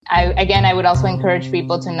I would also encourage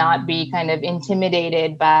people to not be kind of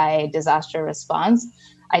intimidated by disaster response.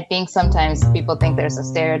 I think sometimes people think there's a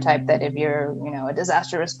stereotype that if you're, a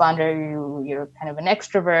disaster responder, you're kind of an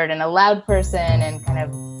extrovert and a loud person and kind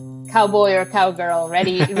of cowboy or cowgirl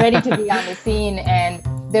ready to be on the scene. And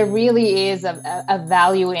there really is a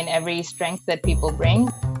value in every strength that people bring.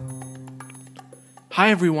 Hi,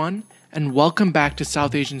 everyone, and welcome back to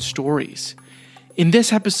South Asian Stories. In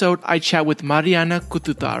this episode, I chat with Mariana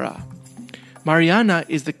Kuthutara. Mariana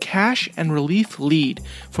is the Cash and Relief Lead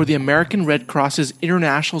for the American Red Cross's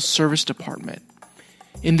International Service Department.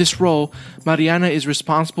 In this role, Mariana is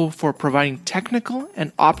responsible for providing technical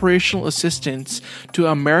and operational assistance to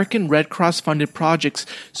American Red Cross-funded projects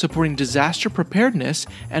supporting disaster preparedness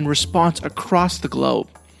and response across the globe.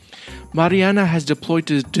 Mariana has deployed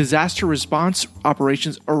to disaster response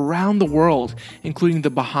operations around the world, including the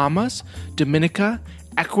Bahamas, Dominica,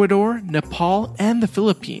 Ecuador, Nepal, and the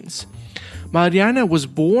Philippines. Mariana was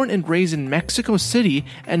born and raised in Mexico City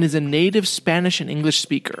and is a native Spanish and English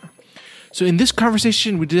speaker. So in this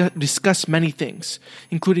conversation, we discuss many things,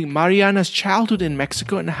 including Mariana's childhood in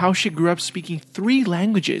Mexico and how she grew up speaking 3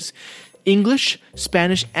 languages, English,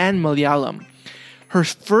 Spanish, and Malayalam. Her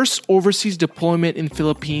first overseas deployment in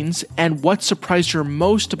Philippines and what surprised her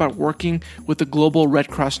most about working with the Global Red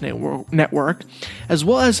Cross Network, as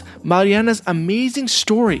well as Mariana's amazing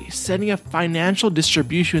story setting up financial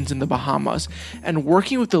distributions in the Bahamas and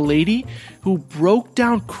working with a lady who broke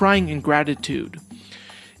down crying in gratitude.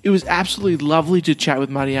 It was absolutely lovely to chat with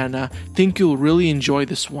Mariana. Think you'll really enjoy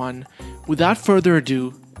this one. Without further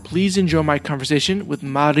ado, please enjoy my conversation with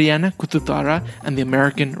Mariana Kuthutara and the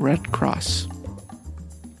American Red Cross.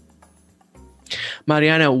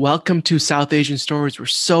 Mariana, welcome to South Asian Stories. We're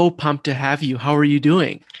so pumped to have you. How are you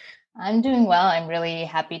doing? I'm doing well. I'm really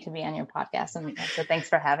happy to be on your podcast. So thanks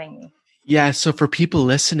for having me. Yeah, so for people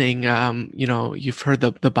listening, you've heard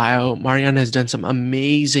the bio. Mariana has done some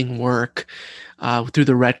amazing work through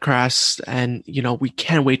the Red Cross, and, we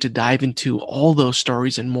can't wait to dive into all those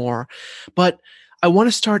stories and more. But I want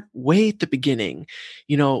to start way at the beginning.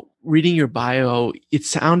 Reading your bio, it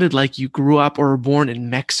sounded like you grew up or were born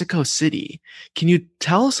in Mexico City. Can you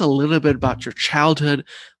tell us a little bit about your childhood?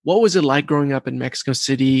 What was it like growing up in Mexico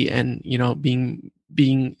City and,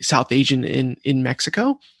 being South Asian in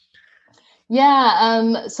Mexico?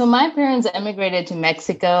 Yeah, so my parents immigrated to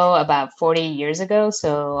Mexico about 40 years ago.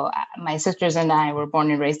 So my sisters and I were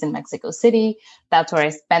born and raised in Mexico City. That's where I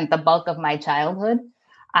spent the bulk of my childhood.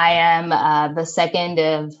 I am the second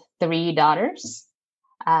of 3 daughters.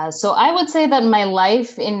 So I would say that my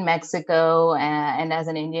life in Mexico and as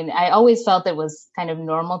an Indian, I always felt it was kind of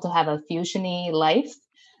normal to have a fusion-y life.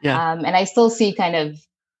 Yeah. And I still see kind of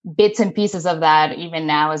bits and pieces of that even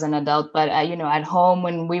now as an adult. But, at home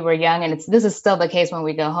when we were young, and this is still the case when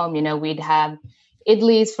we go home, we'd have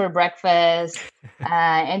idlis for breakfast,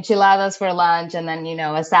 enchiladas for lunch, and then,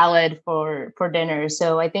 a salad for dinner.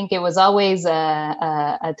 So I think it was always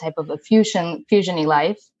a type of a fusion-y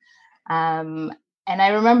life. And I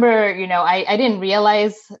remember, I didn't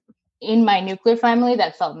realize in my nuclear family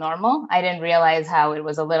that felt normal. I didn't realize how it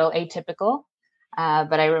was a little atypical.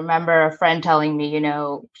 But I remember a friend telling me,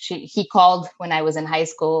 he called when I was in high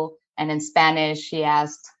school, and in Spanish, he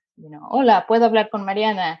asked, hola, ¿puedo hablar con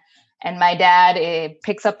Mariana? And my dad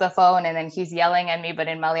picks up the phone, and then he's yelling at me, but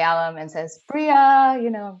in Malayalam, and says, Priya,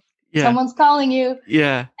 someone's calling you.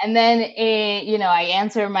 Yeah. And then, I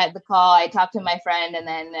answer the call, I talk to my friend, and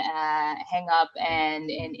then hang up. And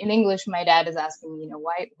in English, my dad is asking me,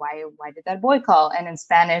 why did that boy call? And in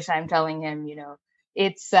Spanish, I'm telling him,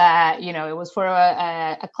 it's, it was for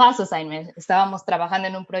a class assignment. Estábamos trabajando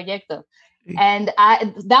en un proyecto. And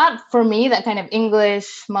that, for me, that kind of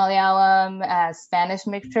English, Malayalam, Spanish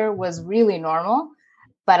mixture was really normal.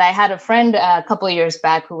 But I had a friend a couple of years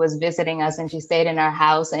back who was visiting us, and she stayed in our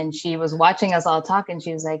house, and she was watching us all talk, and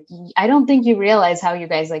she was like, I don't think you realize how you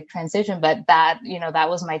guys transition, but that, that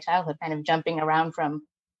was my childhood, kind of jumping around from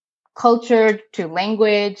culture to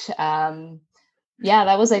language. Yeah,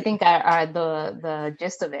 that was, I think, the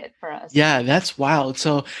gist of it for us. Yeah, that's wild.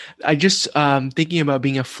 So I just thinking about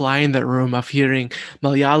being a fly in that room of hearing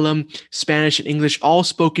Malayalam, Spanish, and English all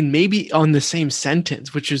spoken maybe on the same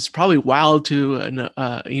sentence, which is probably wild to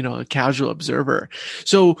a casual observer.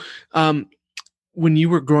 So when you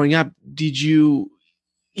were growing up, did you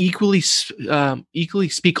equally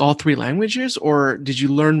speak all 3 languages, or did you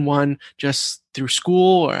learn one just through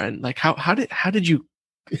school, or how did you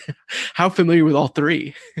how familiar with all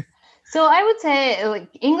 3? So I would say like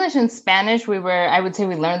English and Spanish, I would say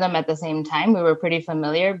we learned them at the same time. We were pretty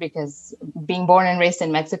familiar because being born and raised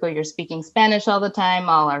in Mexico, you're speaking Spanish all the time.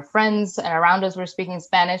 All our friends around us were speaking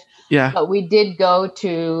Spanish. Yeah. But we did go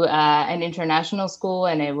to an international school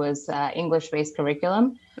and it was English-based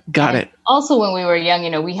curriculum. Got And it. also when we were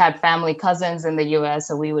young, we had family cousins in the US,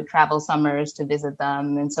 so we would travel summers to visit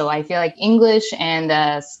them. And so I feel like English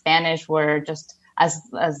and Spanish were just as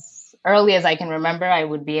early as I can remember, I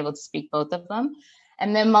would be able to speak both of them.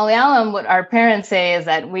 And then Malayalam, what our parents say is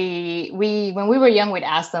that we when we were young, we'd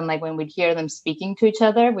ask them, like when we'd hear them speaking to each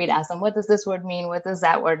other, we'd ask them, what does this word mean? What does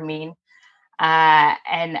that word mean?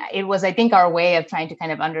 And it was, I think, our way of trying to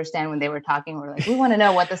kind of understand when they were talking. We're like, we want to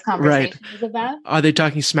know what this Right. conversation is about. Are they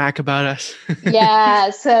talking smack about us?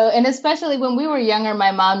 Yeah. So, and especially when we were younger,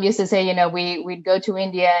 my mom used to say, we'd go to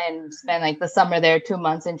India and spend like the summer there 2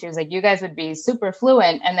 months. And she was like, you guys would be super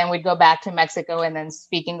fluent. And then we'd go back to Mexico and then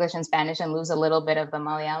speak English and Spanish and lose a little bit of the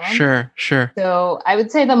Malayalam. Sure, sure. So I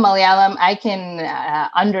would say the Malayalam, I can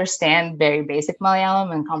understand very basic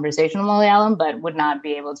Malayalam and conversational Malayalam, but would not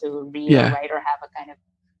be able to read or write or have a kind of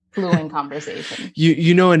fluent conversation.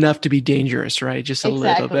 You know enough to be dangerous, right? Just a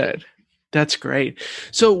little bit. That's great.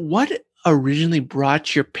 So what originally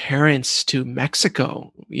brought your parents to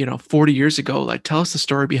Mexico, 40 years ago? Like, tell us the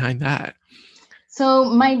story behind that. So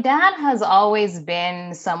my dad has always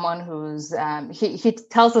been someone who's, he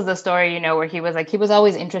tells us the story, where he was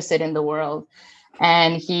always interested in the world.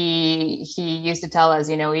 And he used to tell us,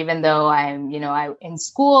 even though I'm, I in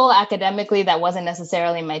school academically, that wasn't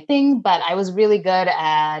necessarily my thing, but I was really good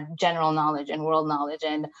at general knowledge and world knowledge.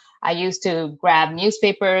 And I used to grab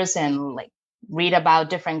newspapers and like read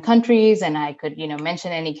about different countries, and I could,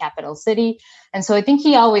 mention any capital city. And so I think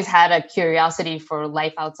he always had a curiosity for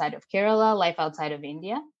life outside of Kerala, life outside of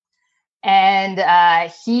India. And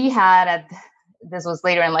this was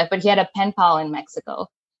later in life, but he had a pen pal in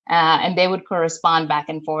Mexico. And they would correspond back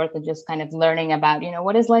and forth and just kind of learning about,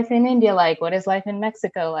 what is life in India like? What is life in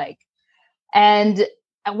Mexico like? And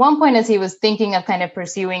at one point, as he was thinking of kind of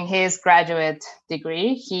pursuing his graduate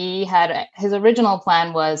degree, his original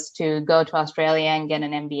plan was to go to Australia and get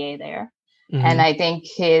an MBA there. Mm-hmm. And I think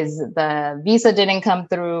the visa didn't come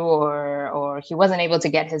through or he wasn't able to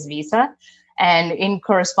get his visa. And in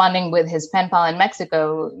corresponding with his pen pal in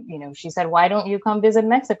Mexico, she said, why don't you come visit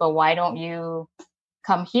Mexico? Why don't you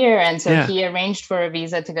come here? And so he arranged for a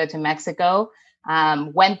visa to go to Mexico,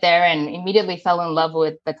 went there and immediately fell in love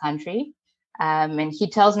with the country. And he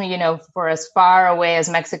tells me, for as far away as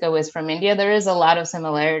Mexico is from India, there is a lot of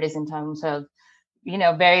similarities in terms of,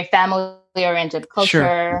 very family-oriented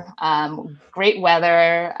culture, great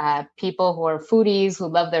weather, people who are foodies, who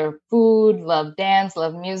love their food, love dance,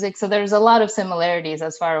 love music. So there's a lot of similarities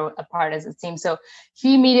as far apart as it seems. So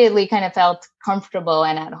he immediately kind of felt comfortable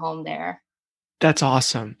and at home there. That's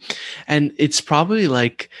awesome. And it's probably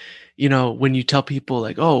like, when you tell people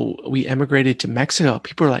like, oh, we emigrated to Mexico,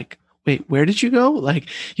 people are like, wait, where did you go? Like,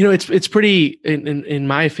 it's pretty, in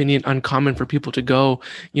my opinion, uncommon for people to go,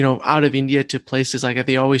 out of India to places like that.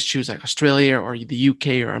 They always choose like Australia or the UK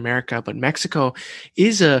or America, but Mexico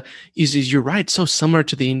is you're right, so similar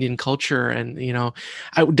to the Indian culture. And,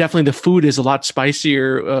 definitely the food is a lot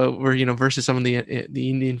spicier, versus some of the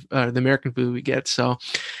Indian, the American food we get. So,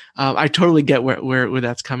 I totally get where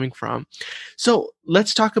that's coming from. So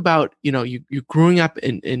let's talk about, you're growing up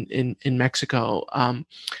in Mexico.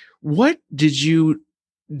 What did you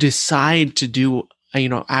decide to do,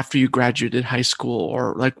 after you graduated high school,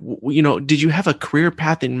 or like, did you have a career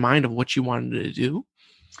path in mind of what you wanted to do?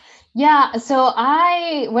 Yeah. So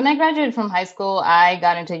when I graduated from high school, I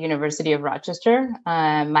got into University of Rochester.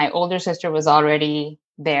 My older sister was already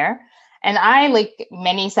there. And I, like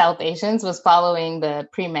many South Asians, was following the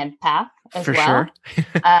pre-med path as well. Sure.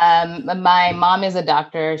 My mom is a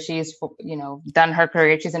doctor. She's, done her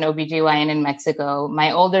career. She's an OBGYN in Mexico.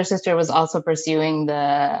 My older sister was also pursuing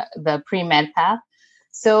the pre-med path.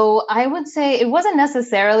 So I would say it wasn't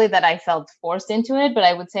necessarily that I felt forced into it, but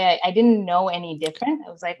I would say I didn't know any different.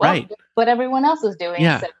 I was like, well, that's what everyone else is doing.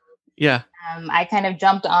 Yeah. So, yeah. I kind of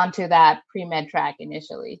jumped onto that pre-med track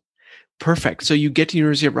initially. Perfect. So you get to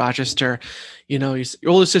University of Rochester, your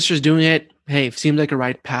older sister's doing it. Hey, it seemed like a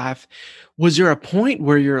right path. Was there a point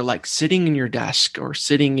where you're like sitting in your desk or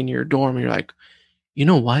sitting in your dorm and you're like, you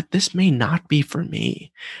know what, this may not be for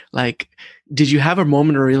me? Like, did you have a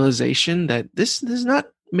moment of realization that this is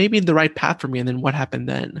not maybe the right path for me? And then what happened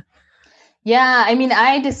then? Yeah, I mean,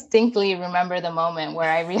 I distinctly remember the moment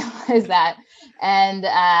where I realized that. And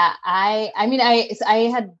I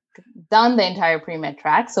had done the entire pre-med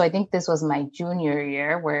track. So I think this was my junior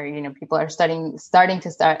year where, people are study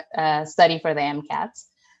for the MCATs.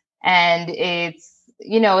 And it's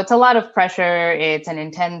a lot of pressure. It's an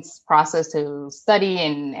intense process to study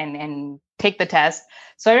and take the test.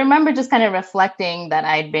 So I remember just kind of reflecting that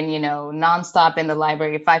I'd been, nonstop in the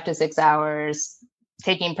library, 5 to 6 hours,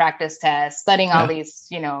 taking practice tests, studying all these,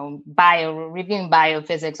 reviewing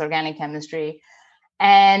biophysics, organic chemistry,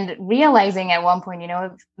 and realizing at one point,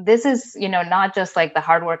 this is, not just like the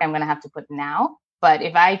hard work I'm going to have to put now, but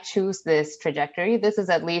if I choose this trajectory, this is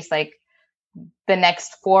at least like the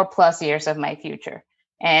next 4+ years of my future.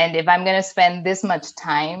 And if I'm going to spend this much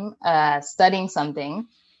time studying something,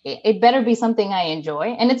 it better be something I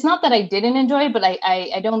enjoy. And it's not that I didn't enjoy it, but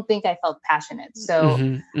I don't think I felt passionate.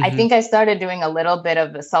 So I think I started doing a little bit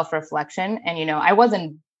of the self-reflection. And, I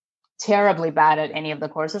wasn't terribly bad at any of the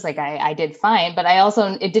courses. Like I did fine, but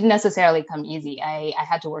it didn't necessarily come easy. I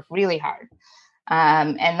had to work really hard.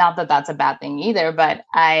 And not that that's a bad thing either, but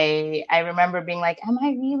I remember being like, am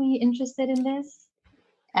I really interested in this?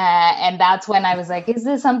 And that's when I was like, is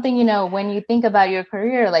this something, when you think about your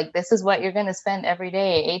career, like this is what you're going to spend every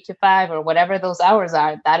day, 8 to 5 or whatever those hours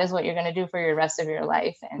are, that is what you're going to do for your rest of your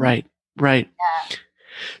life. And, right. Yeah.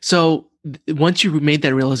 So once you made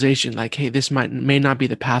that realization, like, hey, this may not be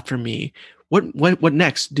the path for me. What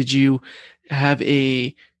next? Did you have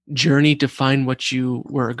a journey to find what you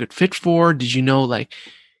were a good fit for? Did you know like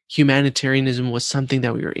humanitarianism was something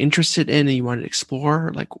that we were interested in and you wanted to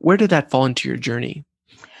explore? Like, where did that fall into your journey?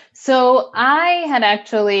 So I had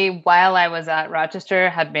actually, while I was at Rochester,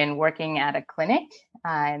 had been working at a clinic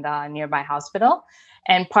in the nearby hospital.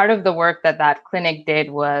 And part of the work that clinic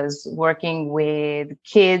did was working with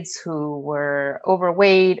kids who were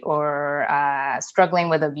overweight or struggling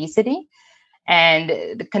with obesity,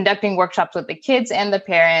 and conducting workshops with the kids and the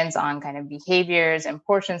parents on kind of behaviors and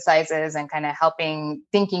portion sizes and kind of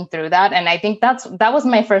thinking through that. And I think that was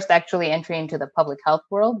my first actually entry into the public health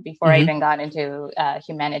world before I even got into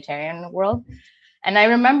humanitarian world. And I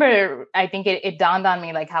remember, I think it dawned on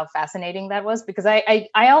me like how fascinating that was, because I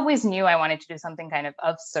always knew I wanted to do something kind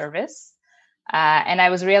of service. And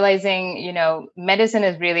I was realizing, medicine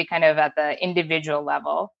is really kind of at the individual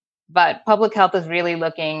level, but public health is really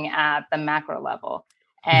looking at the macro level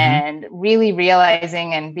and really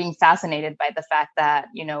realizing and being fascinated by the fact that,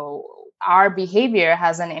 our behavior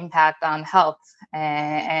has an impact on health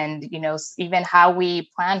and even how we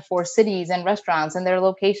plan for cities and restaurants and their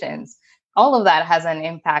locations. All of that has an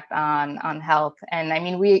impact on health. And I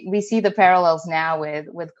mean, we see the parallels now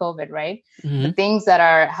with COVID, right? The things that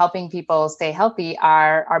are helping people stay healthy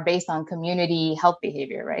are based on community health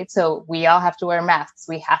behavior, right? So we all have to wear masks.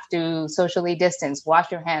 We have to socially distance,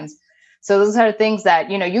 wash your hands. So those are things that,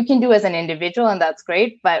 you can do as an individual, and that's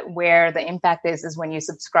great. But where the impact is when you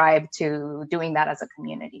subscribe to doing that as a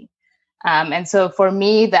community. And so for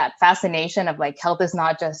me, that fascination of like health is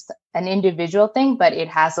not just an individual thing, but it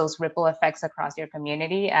has those ripple effects across your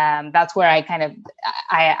community. That's where I kind of,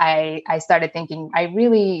 I started thinking, I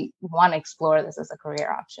really want to explore this as a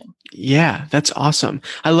career option. Yeah, that's awesome.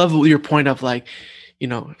 I love your point of like,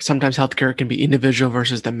 sometimes healthcare can be individual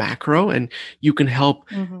versus the macro, and you can help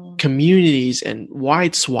communities and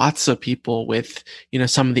wide swaths of people with,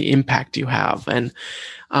 some of the impact you have. And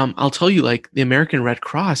I'll tell you, like the American Red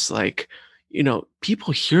Cross, like,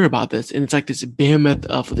 people hear about this and it's like this behemoth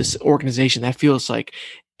of this organization that feels like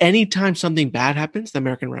anytime something bad happens, the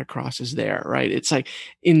American Red Cross is there, right? It's like,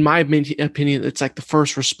 in my opinion, it's like the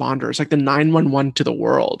first responder. It's like the 911 to the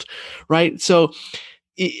world, right? So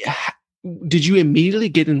did you immediately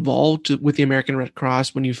get involved with the American Red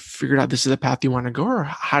Cross when you figured out this is the path you want to go,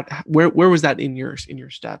 or where was that in your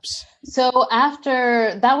steps? So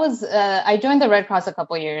after that was, I joined the Red Cross a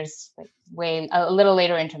couple of years, a little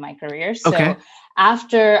later into my career. So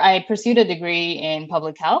after I pursued a degree in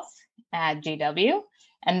public health at GW,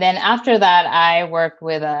 and then after that, I worked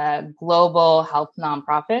with a global health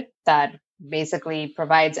nonprofit that basically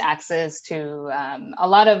provides access to a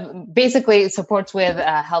lot of, basically supports with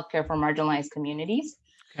healthcare for marginalized communities.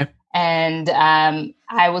 Okay. And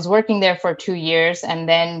I was working there for 2 years and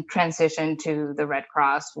then transitioned to the Red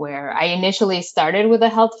Cross, where I initially started with a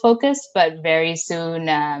health focus, but very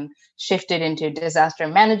soon shifted into disaster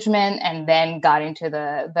management and then got into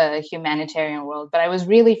the humanitarian world. But I was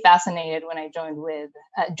really fascinated when I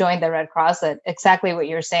joined the Red Cross at exactly what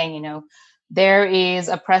you're saying, there is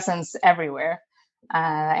a presence everywhere.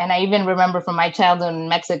 And I even remember from my childhood in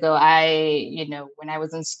Mexico, when I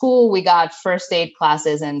was in school, we got first aid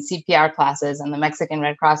classes and CPR classes, and the Mexican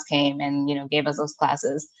Red Cross came and, gave us those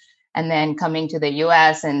classes. And then coming to the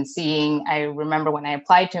US and I remember when I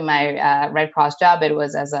applied to my Red Cross job, it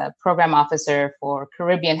was as a program officer for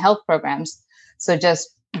Caribbean health programs. So just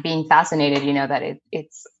being fascinated, that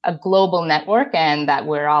it's a global network and that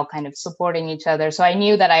we're all kind of supporting each other. So I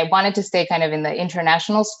knew that I wanted to stay kind of in the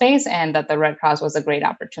international space and that the Red Cross was a great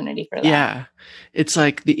opportunity for that. Yeah. It's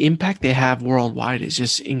like the impact they have worldwide is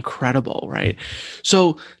just incredible, right?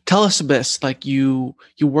 So tell us this, like you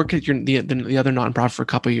work at the other nonprofit for a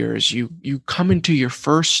couple of years. You come into your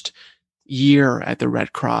first year at the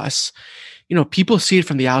Red Cross. People see it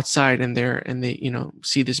from the outside and they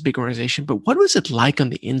see this big organization, but what was it like on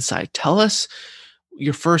the inside? Tell us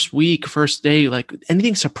your first week, first day, like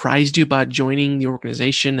anything surprised you about joining the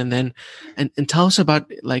organization, and then and tell us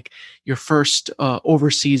about like your first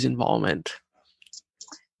overseas involvement.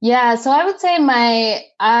 Yeah, so I would say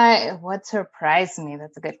what surprised me,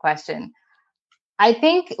 that's a good question. I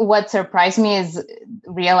think what surprised me is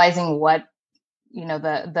realizing what,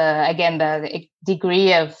 the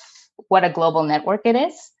degree of what a global network it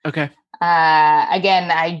is. Okay.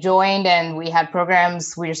 Again, I joined and we had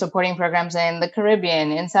programs. We were supporting programs in the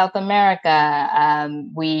Caribbean, in South America.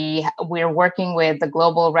 We're working with the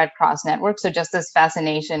Global Red Cross Network. So just this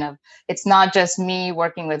fascination of, it's not just me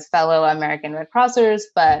working with fellow American Red Crossers,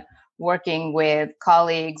 but working with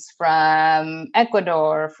colleagues from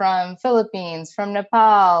Ecuador, from Philippines, from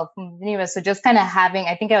Nepal, from Geneva. So just kind of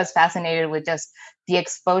I think I was fascinated with just the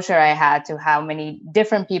exposure I had to how many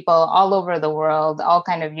different people all over the world, all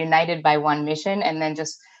kind of united by one mission. And then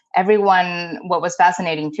just everyone, what was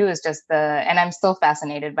fascinating too is just and I'm still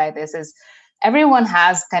fascinated by this, is everyone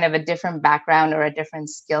has kind of a different background or a different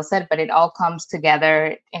skill set, but it all comes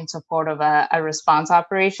together in support of a response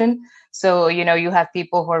operation. So, you have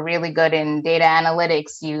people who are really good in data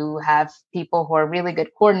analytics. You have people who are really good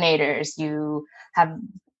coordinators. You have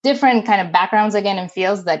different kind of backgrounds, again, and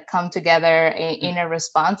fields that come together in a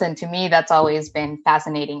response. And to me, that's always been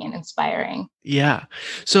fascinating and inspiring. Yeah.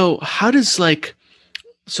 So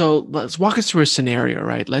so let's walk us through a scenario,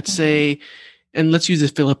 right? Let's say, and let's use the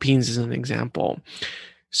Philippines as an example.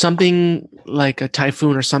 Something like a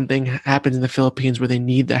typhoon or something happens in the Philippines where they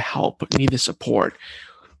need the help, need the support.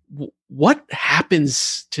 What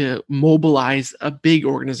happens to mobilize a big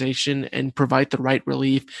organization and provide the right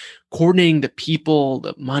relief, coordinating the people,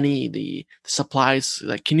 the money, the supplies?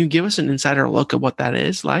 Like, can you give us an insider look at what that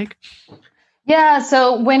is like? Yeah,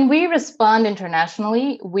 so when we respond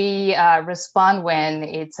internationally, we respond when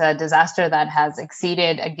it's a disaster that has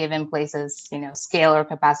exceeded a given place's, scale or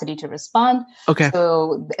capacity to respond. Okay.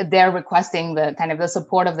 So they're requesting the kind of the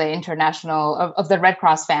support of the of the Red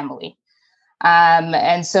Cross family.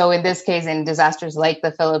 And so in this case, in disasters like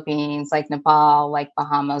the Philippines, like Nepal, like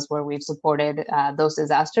Bahamas, where we've supported those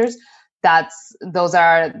disasters, that's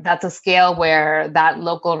a scale where that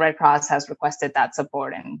local Red Cross has requested that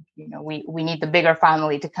support, and we need the bigger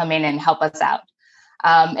family to come in and help us out.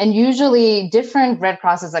 And usually different Red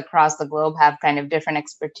Crosses across the globe have kind of different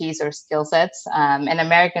expertise or skill sets. And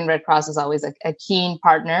American Red Cross is always a keen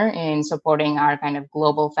partner in supporting our kind of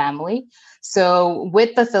global family. So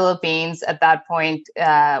with the Philippines at that point,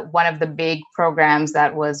 one of the big programs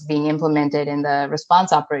that was being implemented in the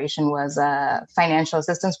response operation was a financial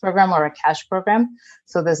assistance program or a cash program.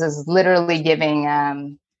 So this is literally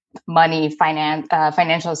giving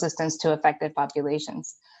financial assistance to affected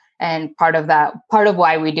populations. And part of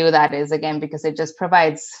why we do that is, again, because it just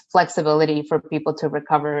provides flexibility for people to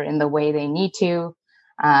recover in the way they need to.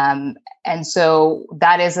 And so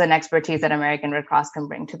that is an expertise that American Red Cross can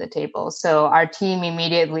bring to the table. So our team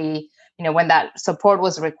immediately, when that support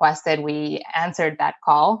was requested, we answered that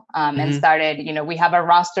call and started, we have a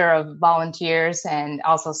roster of volunteers and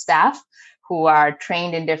also staff who are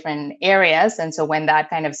trained in different areas. And so when that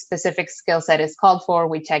kind of specific skill set is called for,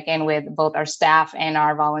 we check in with both our staff and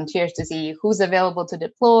our volunteers to see who's available to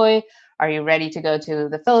deploy. Are you ready to go to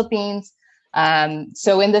the Philippines?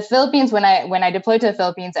 So in the Philippines, when I deployed to the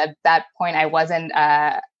Philippines, at that point, I wasn't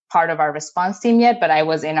part of our response team yet, but I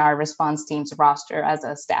was in our response team's roster as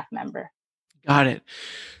a staff member. Got it.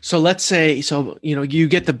 So let's say, you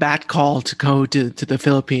get the bat call to go to the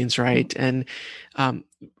Philippines, right? And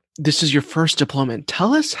this is your first deployment.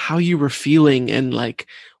 Tell us how you were feeling and like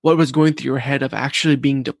what was going through your head of actually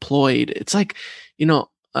being deployed. It's like,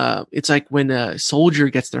 it's like when a soldier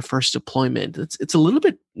gets their first deployment. It's a little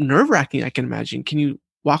bit nerve-wracking, I can imagine. Can you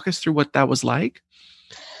walk us through what that was like?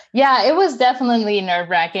 Yeah, it was definitely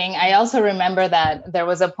nerve-wracking. I also remember that there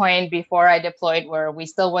was a point before I deployed where we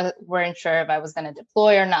still weren't sure if I was going to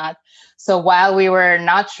deploy or not. So while we were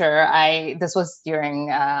not sure, this was during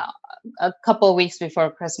a couple of weeks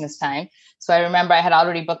before Christmas time. So I remember I had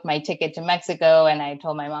already booked my ticket to Mexico and I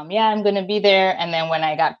told my mom, yeah, I'm going to be there. And then when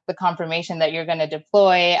I got the confirmation that you're going to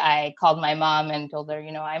deploy, I called my mom and told her,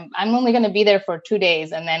 I'm only going to be there for 2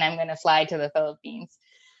 days and then I'm going to fly to the Philippines.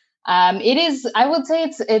 It is. I would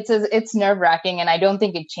say it's nerve wracking, and I don't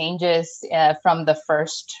think it changes from the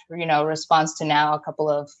first response to now. A couple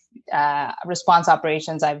of response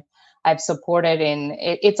operations I've supported in.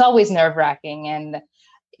 It's always nerve wracking, and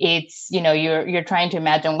it's you're trying to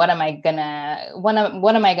imagine what am I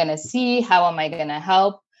gonna see, how am I gonna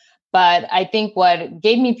help. But I think what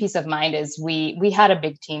gave me peace of mind is we had a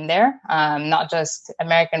big team there, not just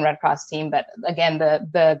American Red Cross team, but again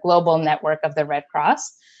the global network of the Red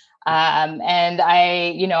Cross. And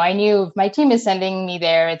I knew if my team is sending me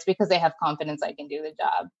there, it's because they have confidence I can do the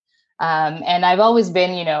job. And I've always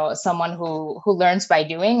been, someone who learns by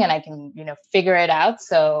doing, and I can, figure it out.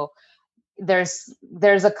 So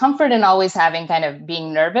there's a comfort in always having kind of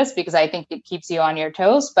being nervous, because I think it keeps you on your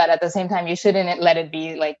toes. But at the same time, you shouldn't let it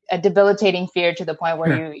be like a debilitating fear to the point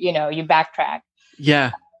where you backtrack.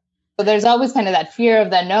 Yeah. So there's always kind of that fear of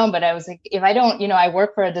the unknown. But I was like, if I don't, I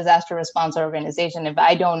work for a disaster response organization. If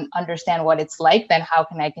I don't understand what it's like, then how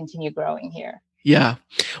can I continue growing here? Yeah.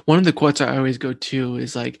 One of the quotes I always go to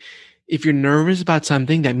is like, if you're nervous about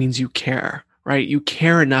something, that means you care, right? You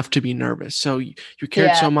care enough to be nervous. So you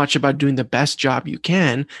cared so much about doing the best job you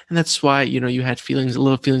can. And that's why, you had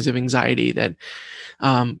little feelings of anxiety that,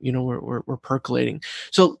 were percolating.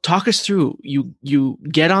 So talk us through, you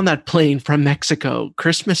get on that plane from Mexico,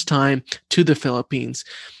 Christmas time, to the Philippines.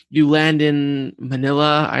 You land in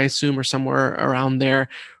Manila, I assume, or somewhere around there.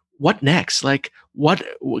 What next? Like,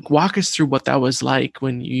 walk us through what that was like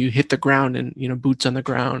when you hit the ground and, boots on the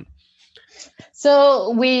ground. So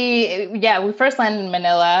we first landed in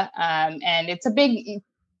Manila, and it's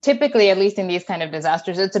typically, at least in these kind of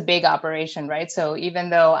disasters, it's a big operation, right? So even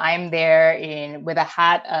though I'm there with a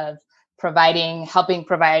hat of helping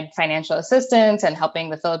provide financial assistance and helping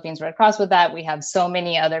the Philippines Red Cross with that, we have so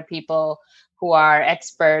many other people who are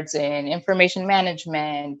experts in information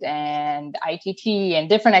management and ITT and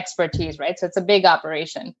different expertise, right? So it's a big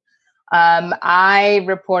operation. I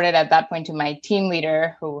reported at that point to my team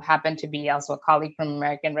leader, who happened to be also a colleague from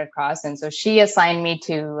American Red Cross. And so she assigned me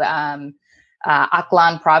to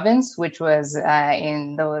Aklan province, which was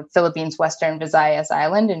in the Philippines, Western Visayas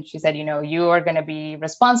Island. And she said, you are going to be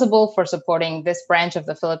responsible for supporting this branch of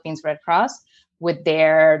the Philippines Red Cross with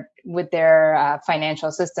their financial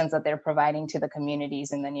assistance that they're providing to the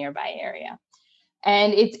communities in the nearby area.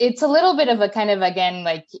 And it's a little bit of a kind of, again,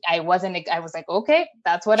 like I was like, okay,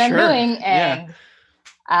 that's what I'm doing. And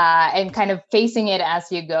and kind of facing it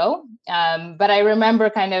as you go. But I remember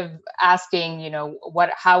kind of asking,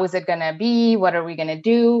 how is it going to be? What are we going to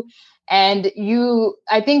do? And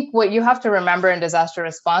I think what you have to remember in disaster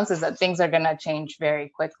response is that things are going to change very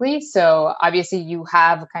quickly. So obviously you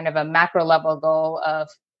have kind of a macro level goal of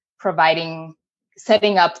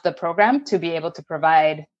setting up the program to be able to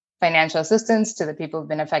provide financial assistance to the people who've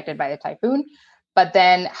been affected by the typhoon. But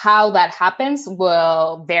then how that happens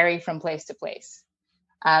will vary from place to place.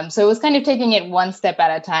 So it was kind of taking it one step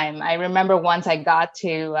at a time. I remember once I got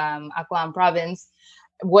to Aklan province,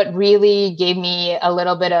 what really gave me a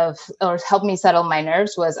little bit or helped me settle my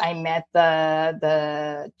nerves was I met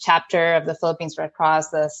the chapter of the Philippines Red Cross,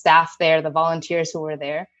 the staff there, the volunteers who were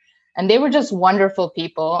there. And they were just wonderful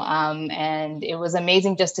people. And it was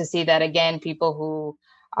amazing just to see that, again, people who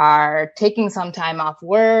are taking some time off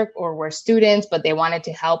work or were students, but they wanted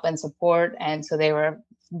to help and support. And so they were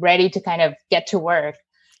ready to kind of get to work.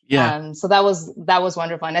 Yeah. So that was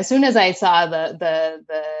wonderful. And as soon as I saw the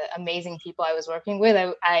amazing people I was working with,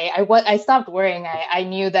 I stopped worrying. I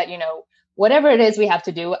knew that, whatever it is we have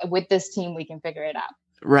to do with this team, we can figure it out.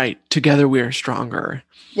 Right. Together we are stronger.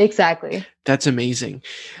 Exactly. That's amazing.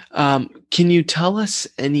 Can you tell us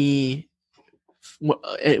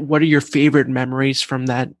what are your favorite memories from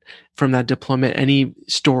that deployment? Any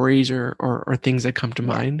stories or things that come to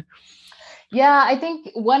mind? Yeah, I think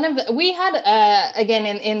we had, again,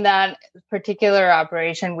 in that particular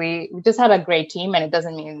operation, we just had a great team, and it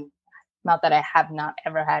doesn't mean, not that I have not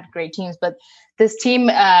ever had great teams, but this team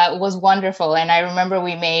was wonderful. And I remember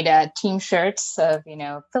we made team shirts of,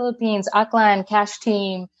 Philippines, Aklan, Cash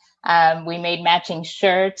Team. We made matching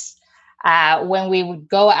shirts. When we would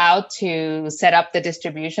go out to set up the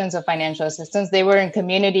distributions of financial assistance, they were in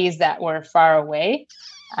communities that were far away.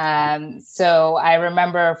 So I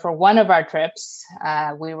remember for one of our trips,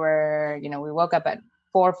 we woke up at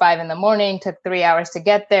 4 or 5 in the morning, took 3 hours to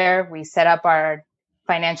get there. We set up our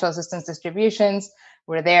financial assistance distributions.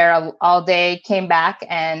 We're there all day, came back,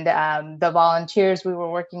 and the volunteers we were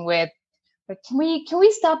working with, can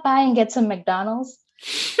we stop by and get some McDonald's?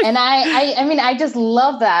 And I just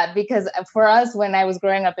love that, because for us, when I was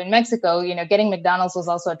growing up in Mexico, getting McDonald's was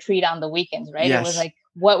also a treat on the weekends, right? Yes. It was like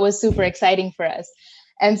what was super exciting for us.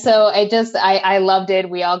 And so I loved it.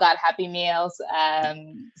 We all got Happy Meals.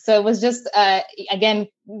 So it was just, again,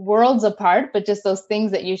 worlds apart, but just those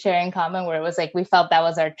things that you share in common where it was like, we felt that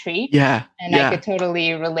was our treat. Yeah. And I could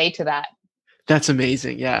totally relate to that. That's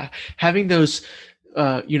amazing. Yeah. Having those,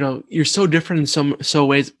 you're so different in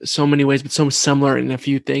so many ways, but so similar in a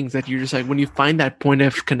few things that you're just like, when you find that point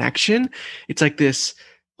of connection, it's like this,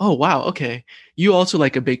 oh, wow. Okay. You also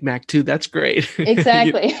like a Big Mac too. That's great.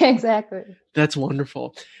 Exactly. Exactly. That's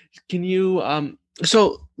wonderful. Can you,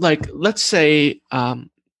 so like, let's say, I'm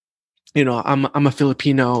a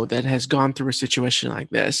Filipino that has gone through a situation like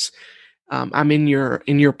this. I'm in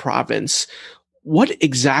your province. What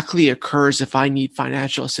exactly occurs if I need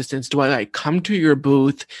financial assistance? Do I like come to your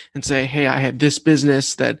booth and say, hey, I have this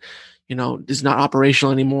business that, is not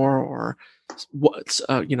operational anymore, or what's,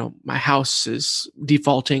 my house is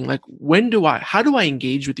defaulting. Like, how do I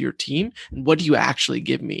engage with your team, and what do you actually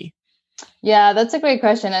give me? Yeah, that's a great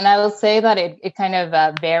question. And I will say that it kind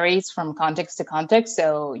of varies from context to context.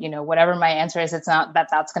 So, whatever my answer is, it's not that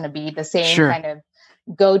that's going to be the same kind of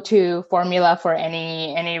go-to formula for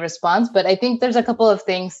any response. But I think there's a couple of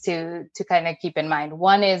things to kind of keep in mind.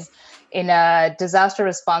 One is, in a disaster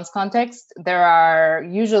response context, there are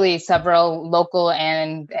usually several local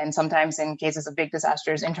and sometimes, in cases of big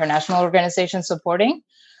disasters, international organizations supporting.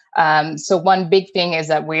 So one big thing is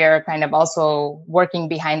that we are kind of also working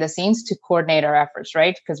behind the scenes to coordinate our efforts,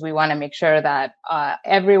 right? Because we want to make sure that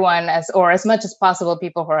everyone, as much as possible,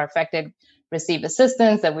 people who are affected receive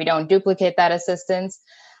assistance, that we don't duplicate that assistance.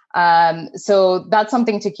 So that's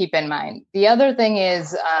something to keep in mind. The other thing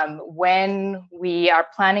is, when we are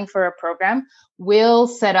planning for a program, we'll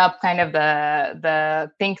set up kind of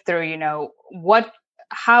the think through,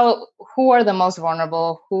 who are the most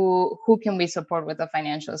vulnerable, who can we support with the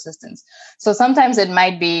financial assistance. So sometimes it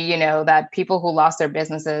might be, that people who lost their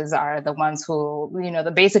businesses are the ones who,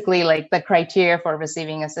 basically like the criteria for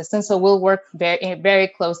receiving assistance. So we'll work very, very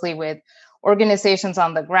closely with organizations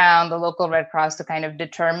on the ground, the local Red Cross, to kind of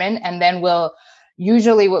determine. And then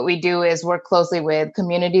usually what we do is work closely with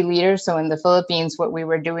community leaders. So in the Philippines, what we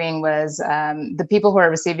were doing was, the people who are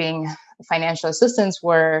receiving financial assistance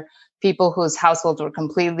were people whose households were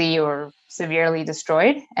completely or severely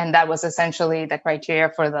destroyed. And that was essentially the criteria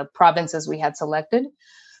for the provinces we had selected.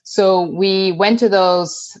 So we went to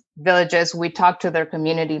those villages, we talked to their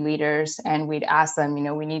community leaders, and we'd ask them,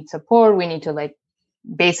 we need support, we need to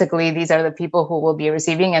basically, these are the people who will be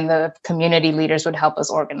receiving, and the community leaders would help us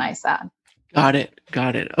organize that. Got it.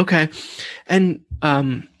 Okay. And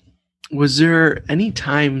was there any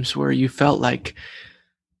times where you felt like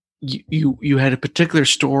you had a particular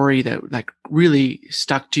story that like really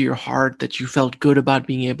stuck to your heart, that you felt good about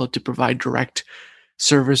being able to provide direct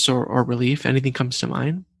service or relief? Anything comes to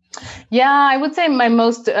mind? Yeah, I would say my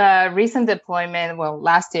most recent deployment,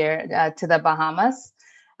 last year, to the Bahamas.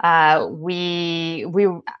 I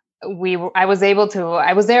was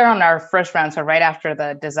there on our first round, so right after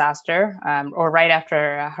the disaster, or right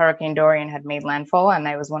after Hurricane Dorian had made landfall, and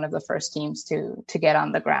I was one of the first teams to get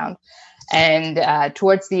on the ground. And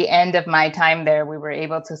towards the end of my time there, we were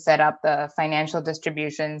able to set up the financial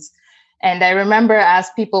distributions. And I remember, as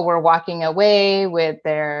people were walking away we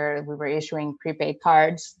were issuing prepaid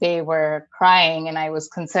cards, they were crying, and I was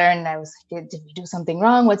concerned. I was like, did we do something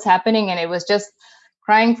wrong? What's happening? And it was just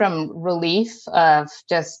crying from relief of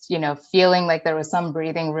just, feeling like there was some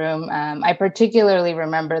breathing room. I particularly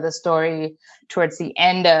remember the story towards the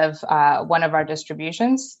end of one of our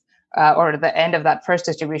distributions, or the end of that first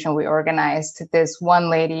distribution we organized. This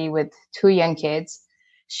one lady with 2 young kids,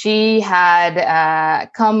 she had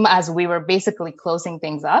come as we were basically closing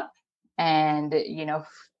things up, and,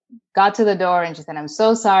 got to the door, and she said, "I'm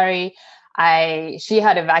so sorry. She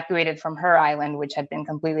had evacuated from her island, which had been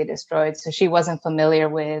completely destroyed. So she wasn't familiar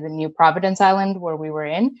with New Providence Island, where we were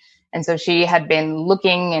in. And so she had been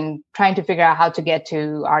looking and trying to figure out how to get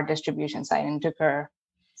to our distribution site, and it took her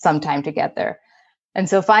some time to get there. And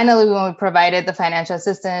so finally, when we provided the financial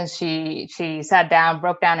assistance, she sat down,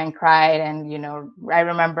 broke down and cried. And, I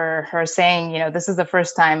remember her saying, this is the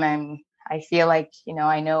first time I feel like,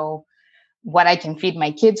 I know what I can feed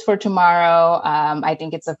my kids for tomorrow. I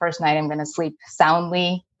think it's the first night I'm going to sleep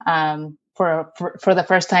soundly, for the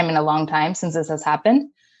first time in a long time since this has happened.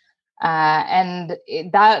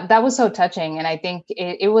 That was so touching. And I think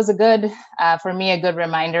it was for me, a good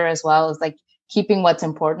reminder as well, is like keeping what's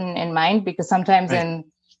important in mind, because sometimes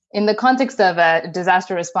in the context of a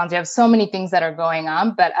disaster response, you have so many things that are going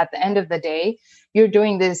on, but at the end of the day, you're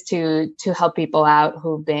doing this to help people out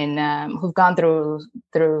who've gone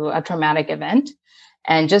through a traumatic event.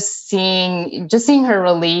 and just seeing her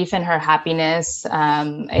relief and her happiness,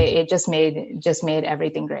 it just made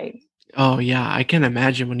everything great. Oh yeah, I can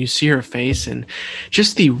imagine when you see her face and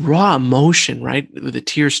just the raw emotion, right? With the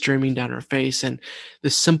tears streaming down her face and the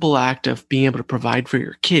simple act of being able to provide for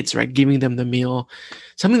your kids, right? Giving them the meal,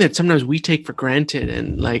 something that sometimes we take for granted.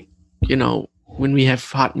 And like, when we have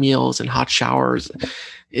hot meals and hot showers,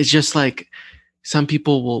 it's just like some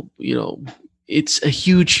people will, it's a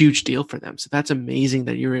huge, huge deal for them. So that's amazing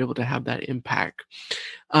that you're able to have that impact.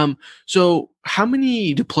 So how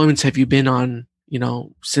many deployments have you been on,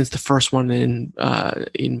 since the first one in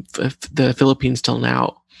the Philippines till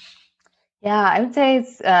now? Yeah, I would say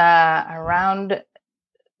it's around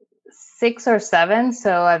 6 or 7.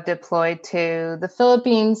 So I've deployed to the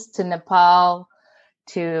Philippines, to Nepal,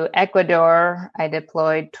 to Ecuador. I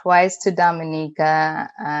deployed twice to Dominica,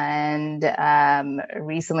 and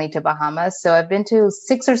recently to Bahamas. So I've been to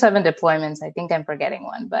 6 or 7 deployments. I think I'm forgetting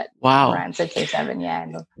one, but wow, around 6 or 7. Yeah.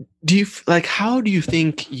 How do you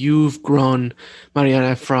think you've grown,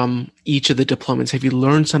 Mariana, from each of the deployments? Have you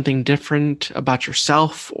learned something different about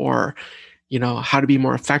yourself, or how to be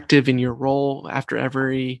more effective in your role after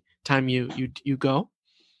every time you go?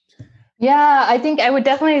 Yeah, I think I would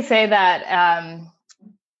definitely say that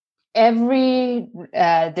every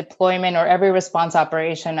deployment or every response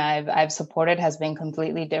operation I've supported has been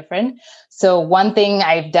completely different. So one thing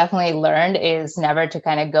I've definitely learned is never to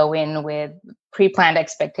kind of go in with pre-planned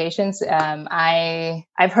expectations.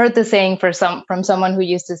 I've heard the saying from someone who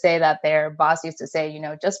used to say that their boss used to say,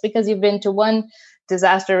 just because you've been to one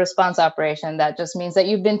disaster response operation, that just means that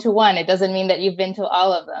you've been to one. It doesn't mean that you've been to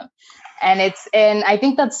all of them. And I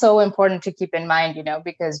think that's so important to keep in mind,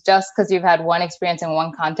 because just because you've had one experience in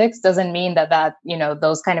one context doesn't mean that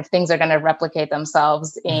those kind of things are going to replicate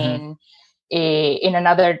themselves in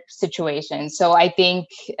another situation. So I think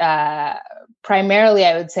primarily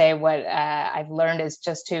I would say what I've learned is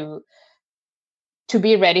just to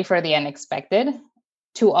be ready for the unexpected,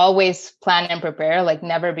 to always plan and prepare, like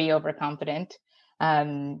never be overconfident.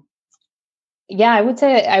 Yeah, I would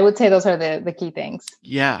say those are the key things.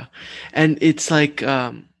 Yeah. And it's like,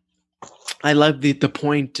 I love the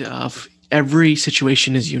point of every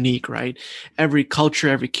situation is unique, right? Every culture,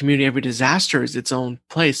 every community, every disaster is its own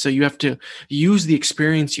place. So you have to use the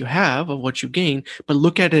experience you have of what you gain, but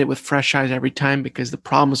look at it with fresh eyes every time, because the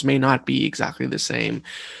problems may not be exactly the same.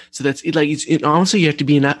 So that's it, honestly, you have to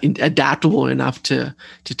be adaptable enough to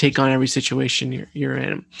take on every situation you're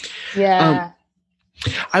in. Yeah.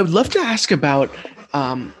 I would love to ask about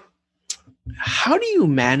how do you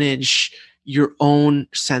manage your own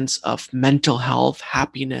sense of mental health,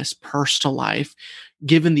 happiness, personal life,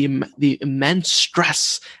 given the immense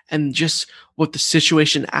stress and just what the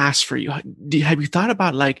situation asks for you? Have you thought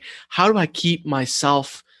about how do I keep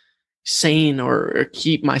myself sane or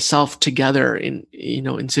keep myself together in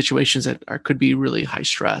situations that could be really high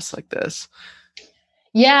stress like this?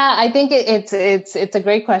 Yeah, I think it's a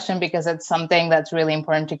great question, because it's something that's really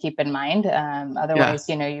important to keep in mind. Otherwise,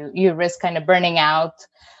 you risk kind of burning out.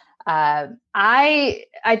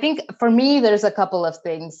 I think for me, there's a couple of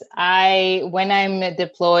things. When I'm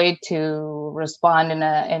deployed to respond in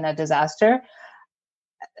a disaster,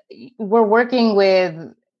 we're working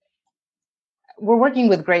with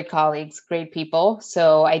great colleagues, great people.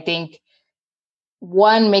 So I think,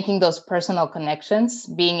 one, making those personal connections,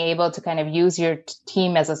 being able to kind of use your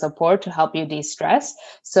team as a support to help you de-stress.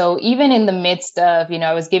 So even in the midst of,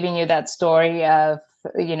 I was giving you that story of,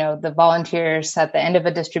 the volunteers at the end of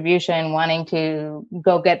a distribution wanting to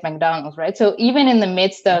go get McDonald's, right? So even in the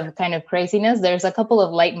midst of kind of craziness, there's a couple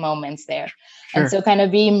of light moments there. Sure. And so kind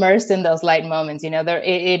of be immersed in those light moments,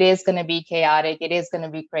 it is going to be chaotic. It is going to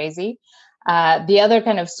be crazy. The other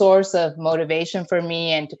kind of source of motivation for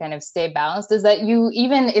me and to kind of stay balanced is that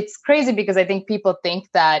it's crazy, because I think people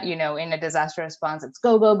think that, in a disaster response, it's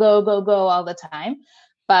go, go, go, go, go all the time.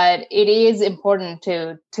 But it is important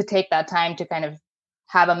to take that time to kind of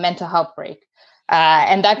have a mental health break.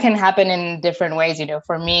 And that can happen in different ways.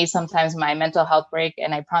 For me, sometimes my mental health break,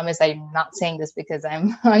 and I promise I'm not saying this because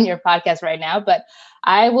I'm on your podcast right now, but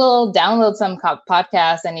I will download some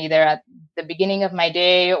podcasts, and either at the beginning of my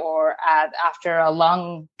day or after a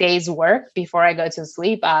long day's work before I go to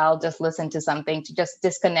sleep, I'll just listen to something to just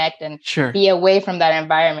disconnect and be away from that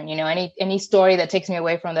environment. Any story that takes me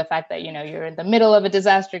away from the fact that, you're in the middle of a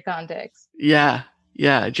disaster context.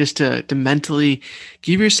 Yeah, just to mentally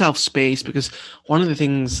give yourself space, because one of the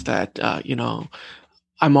things that,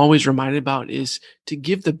 I'm always reminded about is to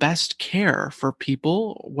give the best care for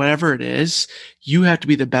people, whatever it is. You have to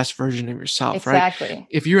be the best version of yourself, right? Exactly.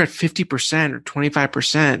 If you're at 50% or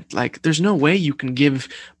 25%, like there's no way you can give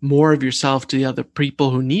more of yourself to the other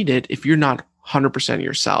people who need it if you're not 100%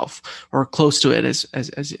 yourself or close to it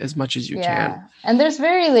as much as you can. Yeah. And there's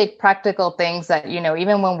very like practical things that,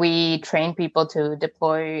 even when we train people to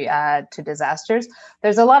deploy to disasters,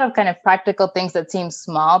 there's a lot of kind of practical things that seem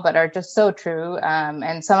small, but are just so true.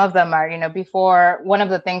 And some of them are, one of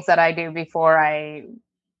the things that I do before I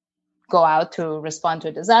go out to respond to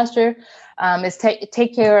a disaster is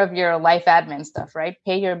take care of your life admin stuff, right?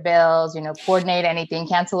 Pay your bills, coordinate anything,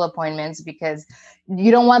 cancel appointments, because you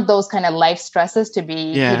don't want those kind of life stresses to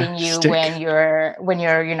be hitting you when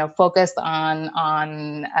you're focused on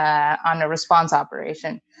a response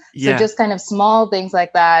operation. So just kind of small things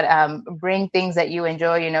like that. Bring things that you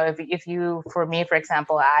enjoy. If you, for me, for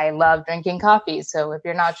example, I love drinking coffee. So if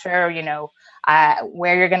you're not sure,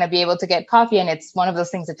 where you're going to be able to get coffee, and it's one of those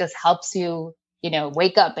things that just helps you,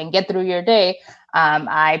 wake up and get through your day.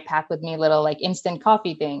 I pack with me little like instant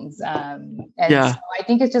coffee things. So I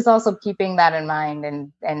think it's just also keeping that in mind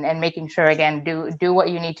and making sure, again, do what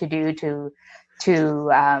you need to do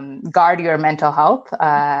to guard your mental health.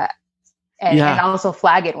 And also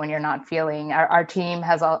flag it when you're not feeling. Our team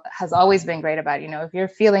has always been great about, if you're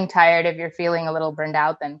feeling tired, if you're feeling a little burned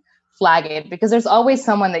out, then flag it, because there's always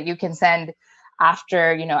someone that you can send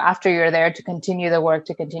after you're there to continue the work,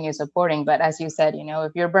 to continue supporting. But as you said,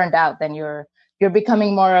 if you're burned out, then you're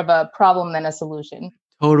becoming more of a problem than a solution.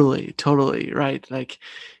 Totally. Right. Like,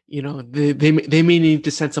 they may need to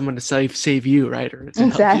send someone to save you, right? Or to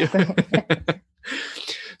exactly. help you.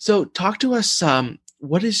 So talk to us,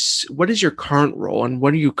 what is your current role and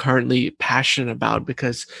what are you currently passionate about?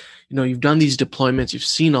 Because, you've done these deployments, you've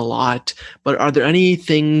seen a lot, but are there any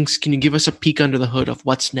things, can you give us a peek under the hood of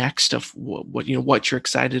what's next, of what you're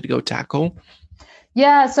excited to go tackle?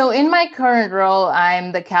 Yeah. So in my current role,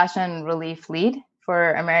 I'm the cash and relief lead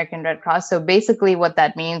for American Red Cross. So basically what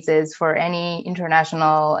that means is for any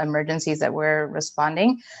international emergencies that we're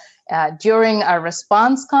responding, during a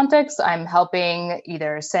response context, I'm helping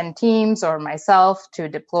either send teams or myself to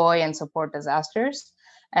deploy and support disasters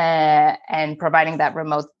and providing that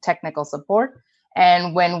remote technical support.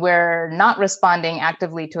 And when we're not responding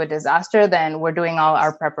actively to a disaster, then we're doing all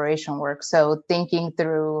our preparation work. So thinking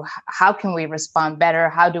through how can we respond better?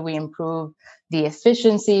 How do we improve the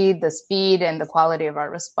efficiency, the speed, and the quality of our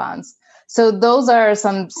response? So those are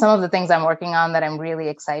some of the things I'm working on that I'm really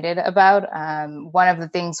excited about. One of the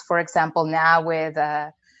things, for example, now with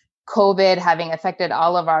COVID having affected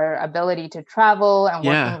all of our ability to travel and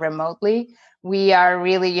working remotely, we are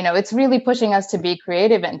really, it's really pushing us to be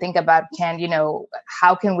creative and think about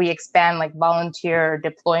how can we expand like volunteer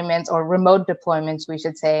deployments or remote deployments, we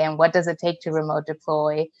should say, and what does it take to remote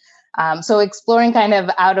deploy? So exploring kind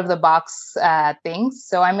of out of the box things.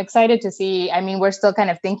 So I'm excited to see, we're still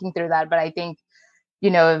kind of thinking through that, but I think,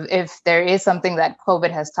 if there is something that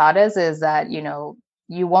COVID has taught us is that,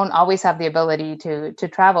 you won't always have the ability to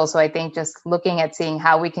travel. So I think just looking at seeing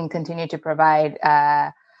how we can continue to provide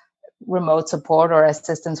remote support or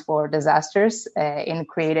assistance for disasters in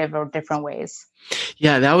creative or different ways.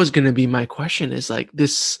 Yeah, that was going to be my question, is like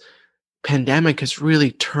this pandemic has really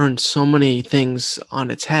turned so many things on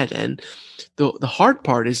its head. And the hard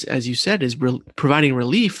part is, as you said, is providing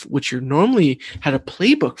relief, which you normally had a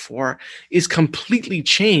playbook for, is completely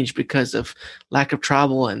changed because of lack of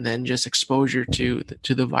travel and then just exposure to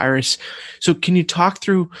the virus. So can you talk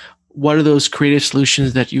through what are those creative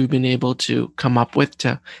solutions that you've been able to come up with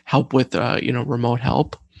to help with, remote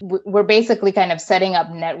help? We're basically kind of setting up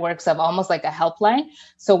networks of almost like a helpline.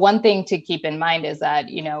 So one thing to keep in mind is that,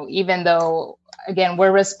 even though, again,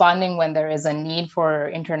 we're responding when there is a need for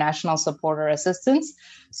international support or assistance.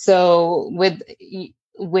 So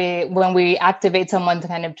when we activate someone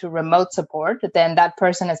to remote support, then that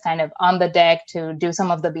person is kind of on the deck to do some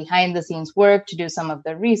of the behind the scenes work, to do some of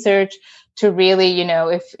the research, to really,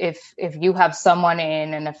 if you have someone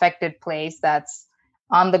in an affected place that's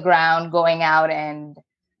on the ground going out and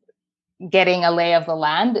getting a lay of the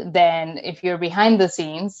land, then if you're behind the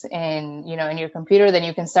scenes in your computer, then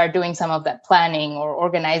you can start doing some of that planning or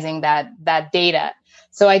organizing that data.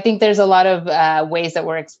 So I think there's a lot of ways that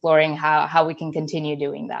we're exploring how we can continue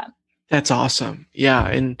doing that. That's awesome. Yeah.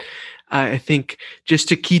 And I think just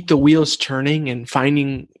to keep the wheels turning and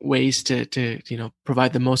finding ways to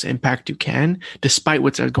provide the most impact you can, despite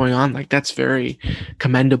what's going on, like that's very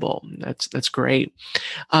commendable. That's great.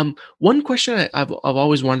 One question I've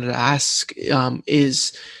always wanted to ask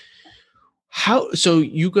is how. So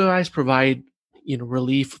you guys provide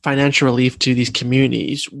financial relief to these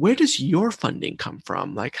communities, where does your funding come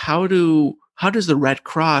from? Like, how does the Red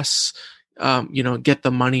Cross, get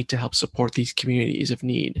the money to help support these communities of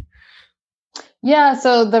need? Yeah,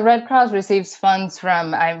 so the Red Cross receives funds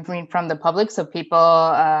from the public. So people,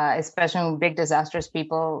 especially big disasters,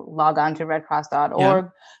 people log on to redcross.org,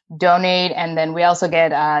 donate, and then we also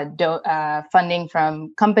get funding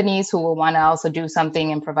from companies who will want to also do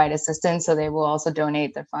something and provide assistance. So they will also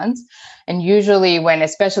donate their funds. And usually,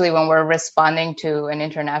 especially when we're responding to an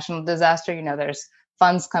international disaster, there's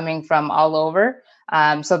funds coming from all over.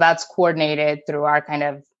 So that's coordinated through our kind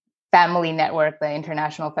of family network, the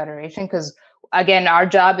International Federation, because again, our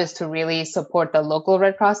job is to really support the local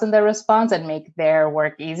Red Cross in their response and make their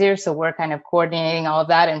work easier. So we're kind of coordinating all of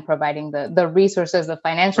that and providing the resources, the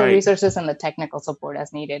financial resources and the technical support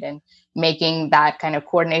as needed, and making that kind of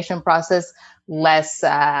coordination process less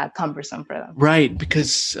cumbersome for them. Right,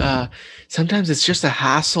 because sometimes it's just a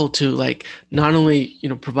hassle to not only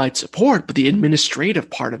provide support, but the administrative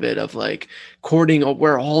part of it, of coordinating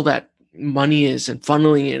where all that money is and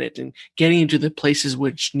funneling in it and getting into the places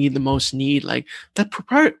which need the most need. That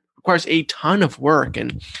requires a ton of work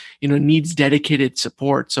and needs dedicated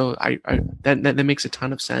support. So that makes a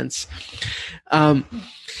ton of sense.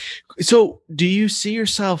 So do you see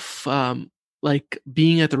yourself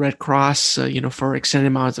being at the Red Cross for extended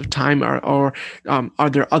amounts of time, or are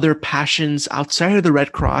there other passions outside of the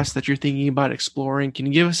Red Cross that you're thinking about exploring? Can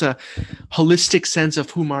you give us a holistic sense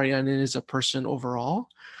of who Mariana is as a person overall?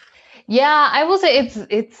 Yeah, I will say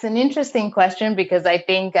it's an interesting question, because I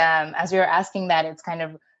think as you're asking that, it's kind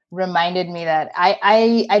of reminded me that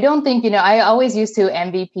I don't think, I always used to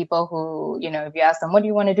envy people who, if you ask them, what do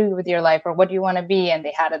you want to do with your life, or what do you want to be? And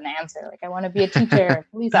they had an answer, like, I want to be a teacher, a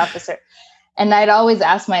police officer. And I'd always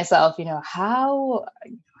ask myself, how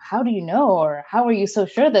do you know, or how are you so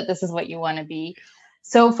sure that this is what you want to be?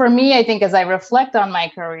 So for me, I think as I reflect on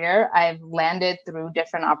my career, I've landed through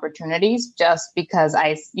different opportunities just because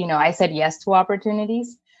I said yes to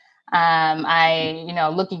opportunities.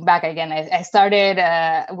 Looking back again, I started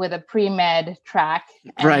with a pre-med track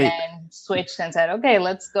and then switched and said, okay,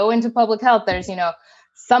 let's go into public health. There's,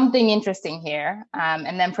 something interesting here.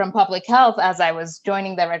 And then from public health, as I was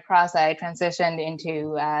joining the Red Cross, I transitioned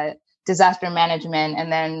into disaster management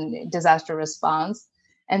and then disaster response.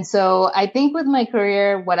 And so I think with my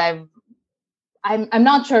career, I'm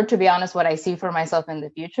not sure, to be honest, what I see for myself in the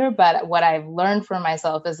future, but what I've learned for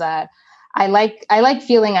myself is that I like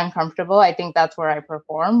feeling uncomfortable. I think that's where I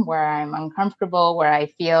perform, where I'm uncomfortable, where I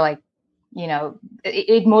feel like,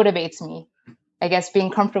 it motivates me, I guess, being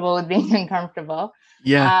comfortable with being uncomfortable.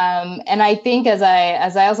 Yeah. And I think as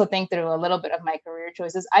I also think through a little bit of my career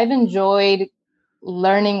choices, I've enjoyed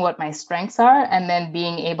learning what my strengths are and then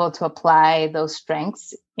being able to apply those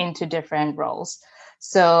strengths into different roles.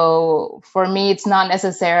 So for me, it's not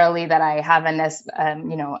necessarily that I have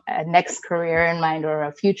a next career in mind or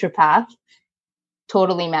a future path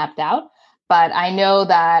totally mapped out, but I know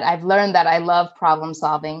that I've learned that I love problem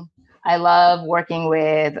solving. I love working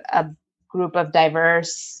with a group of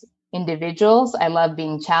diverse individuals. I love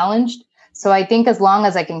being challenged. So I think as long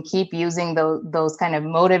as I can keep using those kind of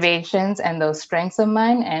motivations and those strengths of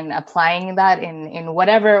mine and applying that in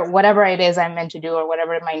whatever it is I'm meant to do, or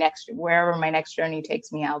wherever my next journey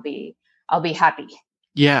takes me, I'll be happy.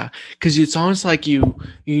 Yeah, because it's almost like you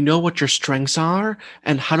know what your strengths are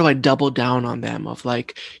and how do I double down on them, of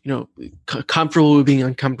comfortable with being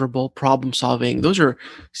uncomfortable, problem solving. Those are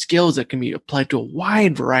skills that can be applied to a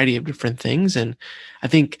wide variety of different things. And I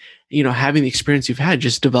think, having the experience you've had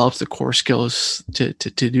just develops the core skills to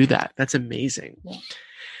do that. That's amazing. Yeah.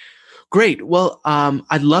 Great. Well,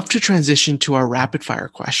 I'd love to transition to our rapid fire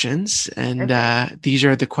questions. And these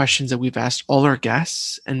are the questions that we've asked all our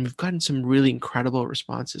guests, and we've gotten some really incredible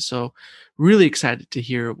responses. So really excited to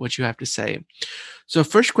hear what you have to say. So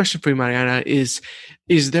first question for you, Mariana, is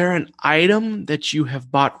there an item that you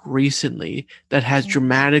have bought recently that has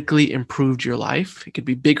dramatically improved your life? It could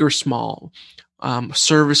be big or small,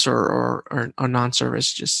 service or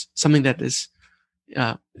non-service, just something that has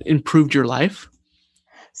improved your life.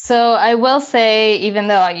 So I will say, even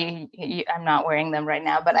though I'm not wearing them right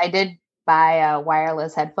now, but I did buy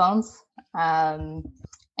wireless headphones. And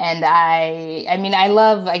I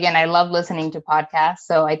love listening to podcasts.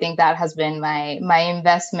 So I think that has been my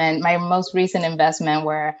investment, my most recent investment,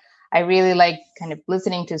 where I really like kind of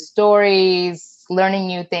listening to stories, learning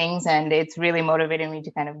new things. And it's really motivated me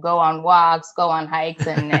to kind of go on walks, go on hikes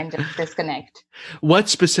and just disconnect. What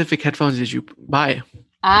specific headphones did you buy?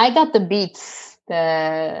 I got the Beats.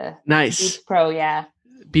 Nice. Beats Pro, yeah.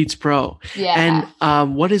 Beats Pro. Yeah.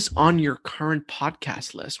 And what is on your current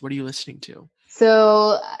podcast list? What are you listening to?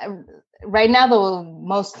 So right now, the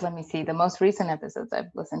most recent episodes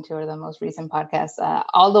I've listened to, or the most recent podcasts,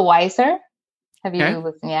 All the Wiser. Have you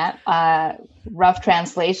listened yet? Rough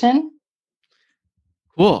Translation.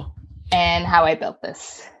 Cool. And How I Built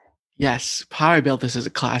This. Yes, How I Built This is a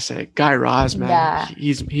classic. Guy Raz, man, yeah.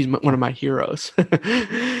 He's one of my heroes.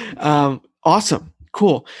 Awesome,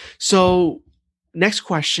 cool. So, next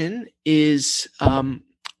question is,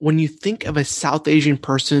 when you think of a South Asian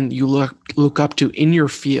person you look up to in your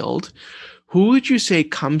field, who would you say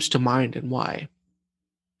comes to mind and why?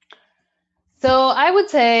 So I would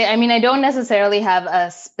say, I don't necessarily have a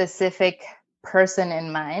specific person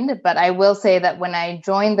in mind, but I will say that when I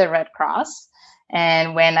joined the Red Cross,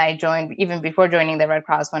 and when I joined, even before joining the Red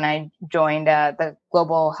Cross, when I joined the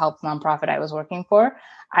global health nonprofit I was working for,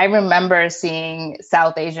 I remember seeing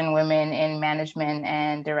South Asian women in management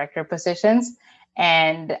and director positions.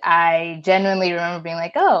 And I genuinely remember being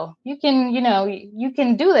like, oh, you can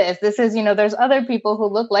do this. This is, there's other people who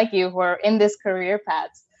look like you who are in this career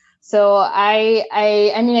paths. So I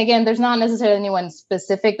mean, again, there's not necessarily anyone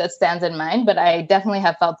specific that stands in mind, but I definitely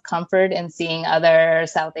have felt comfort in seeing other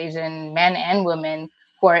South Asian men and women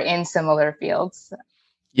who are in similar fields.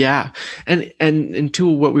 Yeah. And to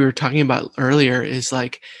what we were talking about earlier is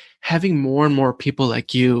like having more and more people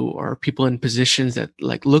like you or people in positions that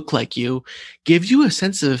like look like you gives you a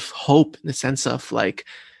sense of hope, in the sense of like,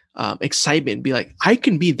 excitement, be like, I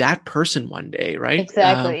can be that person one day, right?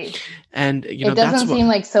 Exactly. And it doesn't seem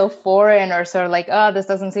like so foreign or sort of like, oh, this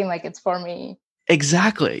doesn't seem like it's for me.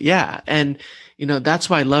 Exactly. Yeah. And, that's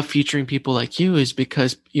why I love featuring people like you, is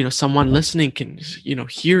because, someone listening can,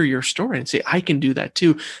 hear your story and say, I can do that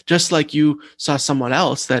too. Just like you saw someone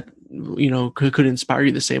else that, could inspire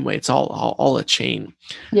you the same way. It's all a chain.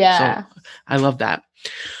 Yeah. So I love that.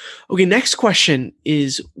 Okay, next question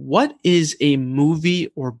is, what is a movie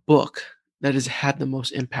or book that has had the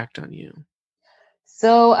most impact on you?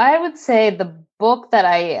 So I would say the book that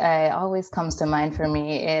I always comes to mind for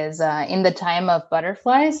me is In the Time of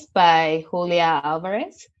Butterflies by Julia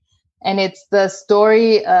Alvarez. And it's the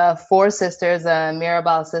story of four sisters,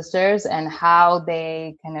 Mirabal sisters, and how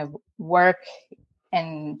they kind of work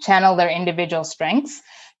and channel their individual strengths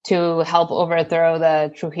to help overthrow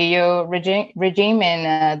the Trujillo regime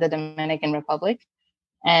in the Dominican Republic.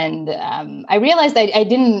 And I realized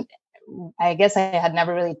I guess I had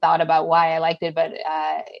never really thought about why I liked it, but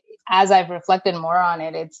as I've reflected more on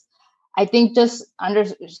it, I think just under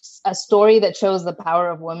a story that shows the power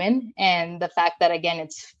of women and the fact that, again,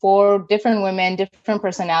 it's four different women, different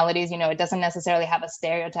personalities. It doesn't necessarily have a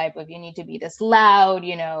stereotype of you need to be this loud,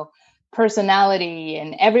 personality,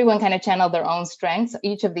 and everyone kind of channeled their own strengths.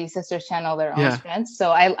 Each of these sisters channel their own strengths.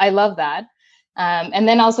 So I love that. And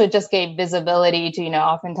then also it just gave visibility to,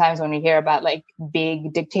 oftentimes when we hear about like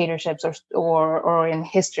big dictatorships or in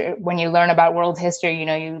history, when you learn about world history,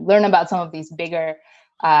 you learn about some of these bigger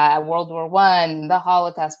World War I, the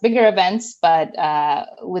Holocaust, bigger events. But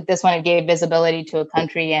with this one, it gave visibility to a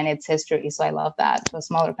country and its history. So I love that, to a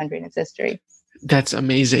smaller country and its history. That's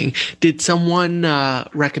amazing. Did someone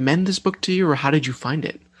recommend this book to you, or how did you find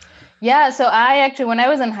it? Yeah, so I actually, when I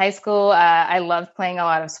was in high school, I loved playing a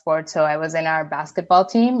lot of sports. So I was in our basketball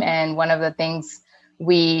team. And one of the things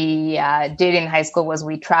we did in high school was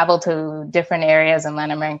we traveled to different areas in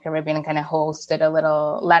Latin American Caribbean and kind of hosted a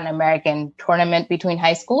little Latin American tournament between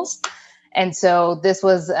high schools. And so this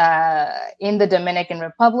was in the Dominican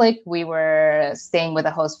Republic. We were staying with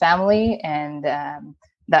a host family, and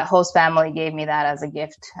that host family gave me that as a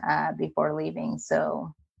gift before leaving.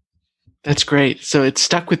 So that's great. So it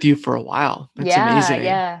stuck with you for a while. That's amazing.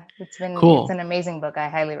 Yeah. It's cool. It's an amazing book. I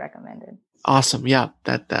highly recommend it. Awesome. Yeah,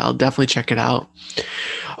 that I'll definitely check it out.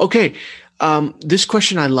 Okay. This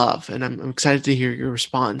question I love, and I'm excited to hear your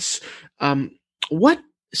response. What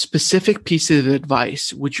specific piece of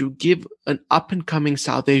advice would you give an up-and-coming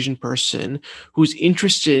South Asian person who's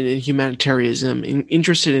interested in humanitarianism,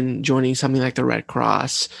 interested in joining something like the Red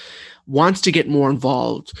Cross, wants to get more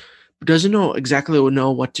involved, but doesn't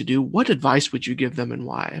know what to do? What advice would you give them, and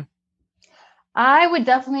why? I would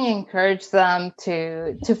definitely encourage them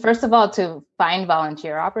to first of all, to find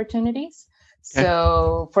volunteer opportunities. Okay.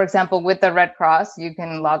 So, for example, with the Red Cross, you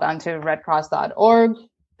can log on to redcross.org.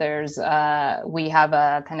 There's we have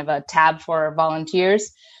a kind of a tab for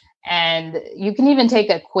volunteers, and you can even take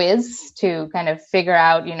a quiz to kind of figure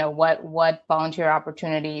out, what volunteer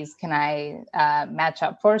opportunities can I match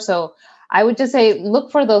up for. So I would just say, look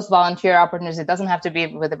for those volunteer opportunities. It doesn't have to be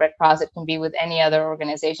with the Red Cross. It can be with any other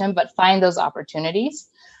organization, but find those opportunities.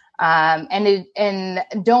 And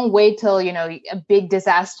don't wait till, a big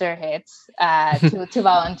disaster hits to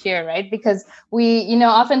volunteer, right? Because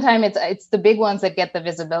oftentimes it's the big ones that get the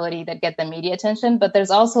visibility, that get the media attention, but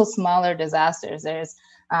there's also smaller disasters. There's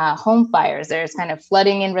home fires, there's kind of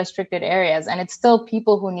flooding in restricted areas, and it's still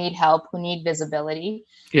people who need help, who need visibility.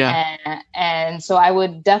 Yeah. And so I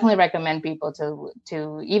would definitely recommend people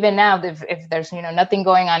to even now, if there's, nothing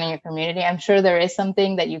going on in your community, I'm sure there is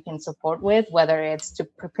something that you can support with, whether it's to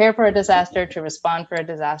prepare for a disaster, to respond for a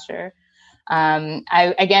disaster.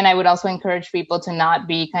 I would also encourage people to not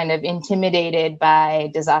be kind of intimidated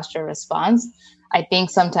by disaster response. I think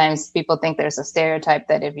sometimes people think there's a stereotype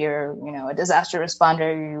that if you're, a disaster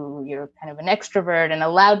responder, you're kind of an extrovert and a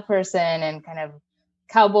loud person and kind of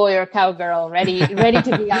cowboy or cowgirl ready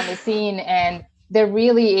to be on the scene. And there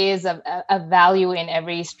really is a value in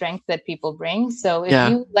every strength that people bring. So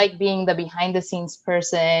if you like being the behind the scenes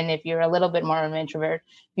person, if you're a little bit more of an introvert,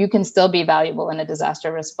 you can still be valuable in a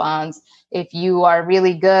disaster response. If you are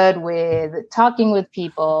really good with talking with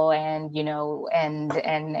people and,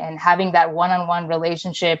 and having that one-on-one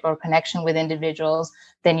relationship or connection with individuals,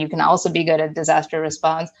 then you can also be good at disaster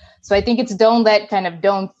response. So I think it's don't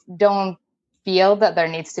feel that there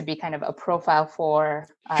needs to be kind of a profile for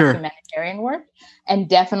humanitarian work, and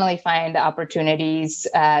definitely find opportunities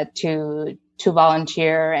to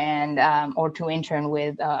volunteer and or to intern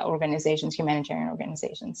with humanitarian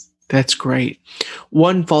organizations. That's great.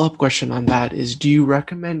 One follow-up question on that is, do you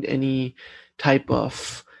recommend any type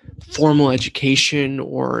of formal education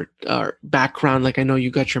or background? Like, I know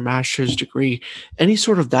you got your master's degree. Any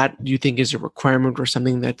sort of that do you think is a requirement or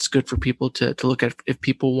something that's good for people to look at if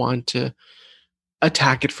people want to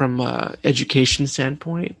attack it from an education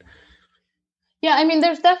standpoint? Yeah, I mean,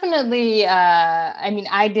 there's definitely,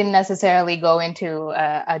 I didn't necessarily go into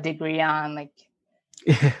a degree on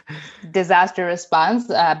disaster response,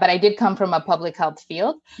 but I did come from a public health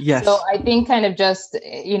field. Yes. So I think kind of just,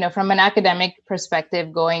 from an academic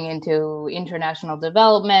perspective, going into international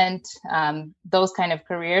development, those kind of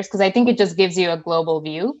careers, because I think it just gives you a global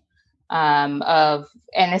view.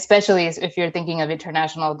 And especially if you're thinking of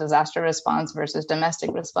international disaster response versus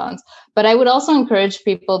domestic response. But I would also encourage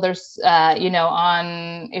people, there's,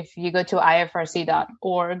 if you go to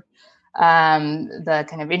ifrc.org, the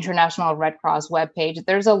kind of International Red Cross webpage,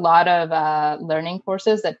 there's a lot of learning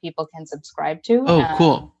courses that people can subscribe to. Oh,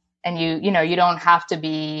 cool. And you don't have to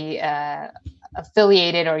be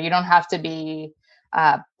affiliated, or you don't have to be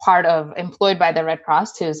employed by the Red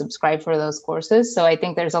Cross to subscribe for those courses. So I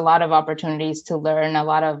think there's a lot of opportunities to learn, a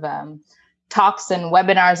lot of talks and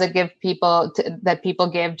webinars that people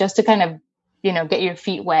give just to kind of, get your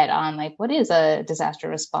feet wet on what is a disaster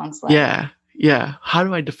response like? Yeah. How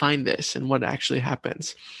do I define this and what actually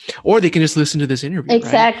happens? Or they can just listen to this interview.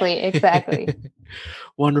 Exactly.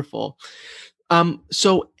 Wonderful.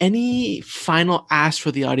 So any final ask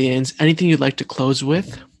for the audience, anything you'd like to close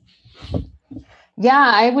with? Yeah,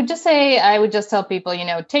 I would just tell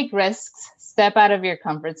people, take risks, step out of your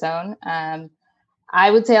comfort zone.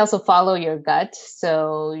 I would say also follow your gut.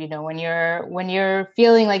 So, when you're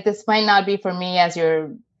feeling like this might not be for me, as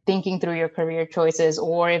you're thinking through your career choices,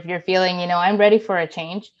 or if you're feeling, I'm ready for a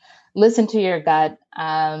change, listen to your gut,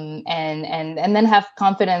 and then have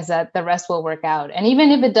confidence that the rest will work out. And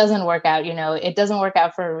even if it doesn't work out, it doesn't work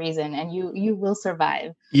out for a reason, and you will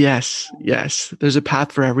survive. Yes. There's a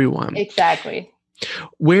path for everyone. Exactly.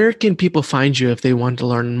 Where can people find you if they want to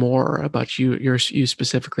learn more about you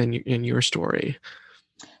specifically in your story?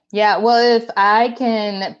 Yeah, well, if I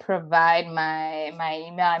can provide my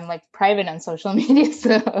email, I'm private on social media,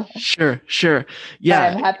 so sure,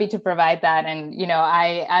 yeah, but I'm happy to provide that. And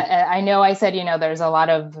I know I said there's a lot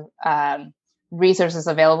of resources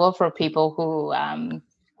available for people who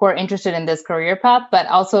are interested in this career path, but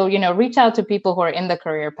also reach out to people who are in the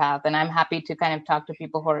career path, and I'm happy to kind of talk to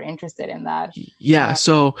people who are interested in that. Yeah.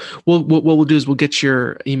 So what we'll do is we'll get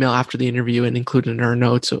your email after the interview and include it in our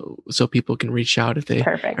notes so people can reach out if they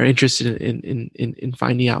are interested in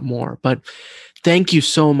finding out more. But thank you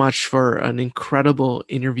so much for an incredible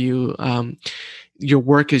interview. Your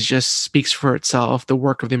work speaks for itself. The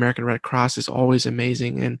work of the American Red Cross is always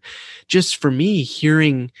amazing, and just for me,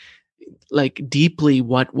 hearing deeply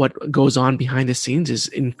what goes on behind the scenes is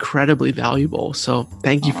incredibly valuable. So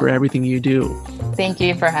thank you for everything you do. Thank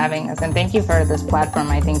you for having us, and thank you for this platform.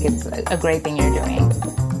 I think it's a great thing you're doing.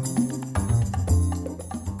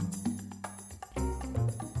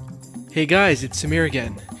 Hey guys, it's Samir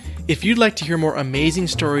again. If you'd like to hear more amazing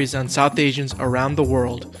stories on South Asians around the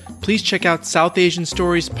world, please check out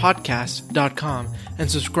SouthAsianStoriesPodcast.com and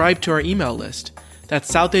subscribe to our email list. That's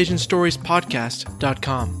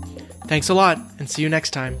SouthAsianStoriesPodcast.com. Thanks a lot, and see you next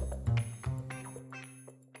time.